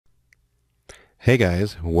Hey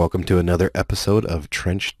guys, welcome to another episode of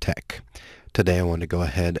Trench Tech. Today I want to go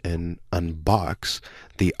ahead and unbox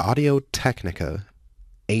the Audio-Technica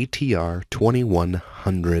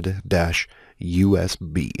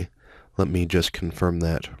ATR2100-USB. Let me just confirm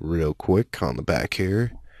that real quick on the back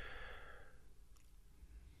here.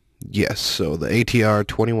 Yes, so the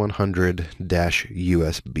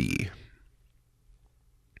ATR2100-USB.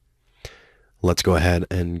 Let's go ahead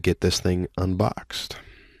and get this thing unboxed.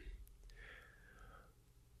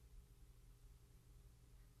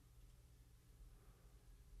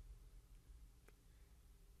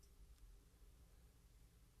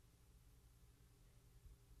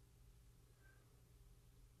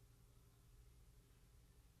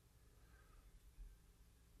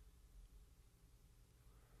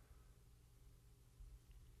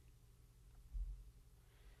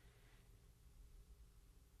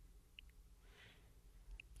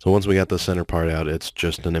 So once we got the center part out, it's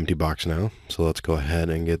just an empty box now. So let's go ahead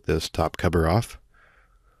and get this top cover off.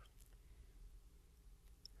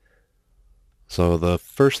 So the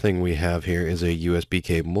first thing we have here is a USB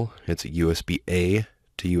cable. It's USB-A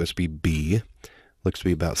to USB-B. Looks to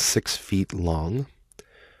be about 6 feet long.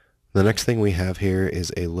 The next thing we have here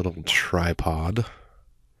is a little tripod.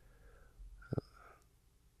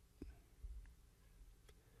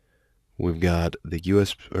 We've got the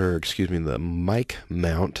the mic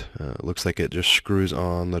mount. Looks like it just screws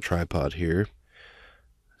on the tripod here.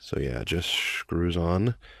 So yeah, it just screws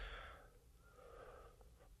on.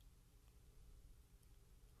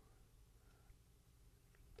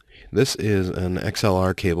 This is an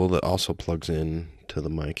XLR cable that also plugs in to the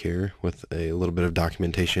mic here with a little bit of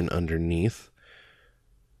documentation underneath.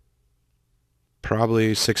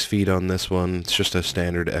 Probably 6 feet on this one. It's just a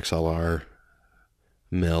standard XLR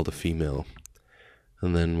male to female.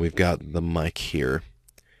 And then we've got the mic here.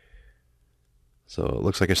 So it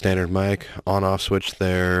looks like a standard mic, on-off switch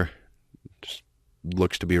there. Just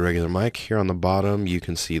looks to be a regular mic. Here on the bottom you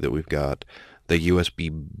can see that we've got the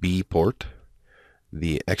USB-B port,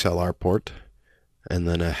 the XLR port, and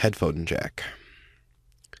then a headphone jack.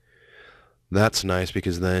 That's nice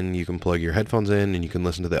because then you can plug your headphones in and you can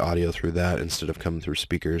listen to the audio through that instead of coming through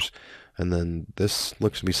speakers. And then this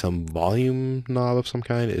looks to be some volume knob of some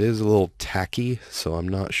kind. It is a little tacky, so I'm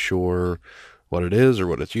not sure what it is or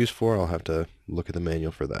what it's used for. I'll have to look at the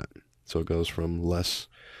manual for that. So it goes from less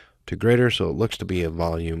to greater, so it looks to be a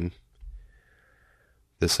volume.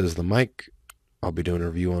 This is the mic. I'll be doing a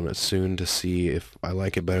review on it soon to see if I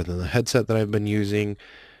like it better than the headset that I've been using.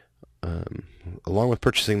 Along with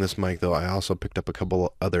purchasing this mic, though, I also picked up a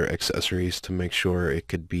couple other accessories to make sure it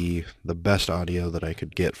could be the best audio that I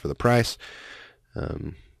could get for the price.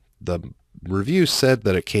 The review said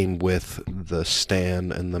that it came with the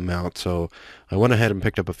stand and the mount, so I went ahead and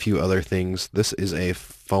picked up a few other things. This is a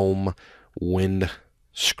foam wind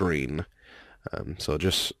screen. So it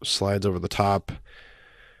just slides over the top.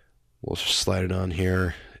 We'll just slide it on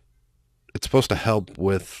here. It's supposed to help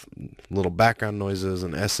with little background noises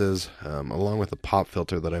and S's, along with the pop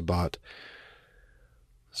filter that I bought.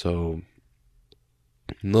 So,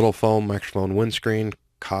 little foam microphone windscreen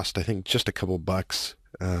cost, I think, just a couple bucks.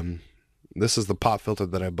 This is the pop filter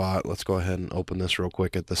that I bought. Let's go ahead and open this real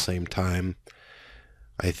quick at the same time.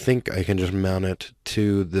 I think I can just mount it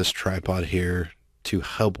to this tripod here to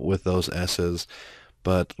help with those S's,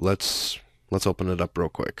 but let's open it up real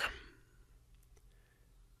quick.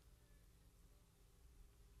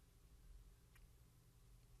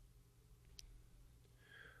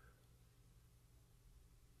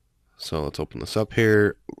 So let's open this up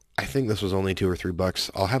here. I think this was only $2 or $3.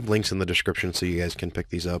 I'll have links in the description so you guys can pick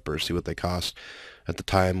these up or see what they cost at the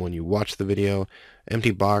time when you watch the video. Empty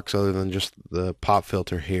box other than just the pop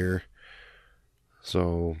filter here.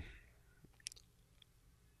 So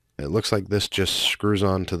it looks like this just screws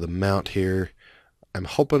on to the mount here. I'm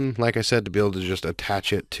hoping, like I said, to be able to just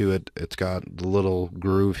attach it to it. It's got the little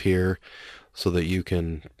groove here so that you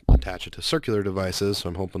can attach it to circular devices, so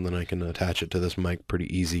I'm hoping that I can attach it to this mic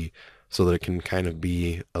pretty easy so that it can kind of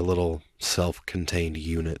be a little self-contained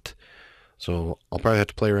unit. So I'll probably have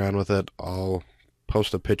to play around with it. I'll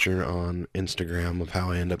post a picture on Instagram of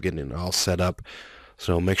how I end up getting it all set up,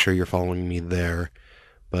 so make sure you're following me there.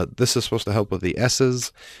 But this is supposed to help with the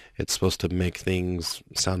S's. It's supposed to make things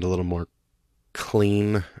sound a little more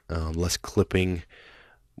clean, less clipping.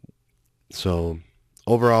 So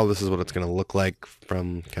overall, this is what it's going to look like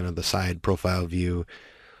from kind of the side profile view.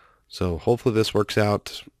 So hopefully this works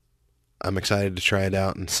out. I'm excited to try it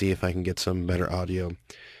out and see if I can get some better audio.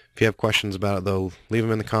 If you have questions about it, though, leave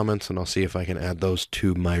them in the comments and I'll see if I can add those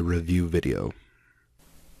to my review video.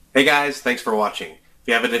 Hey guys, thanks for watching. If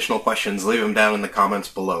you have additional questions, leave them down in the comments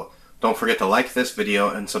below. Don't forget to like this video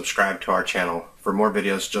and subscribe to our channel for more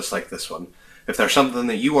videos just like this one. If there's something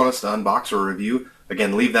that you want us to unbox or review,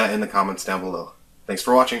 again, leave that in the comments down below. Thanks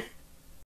for watching.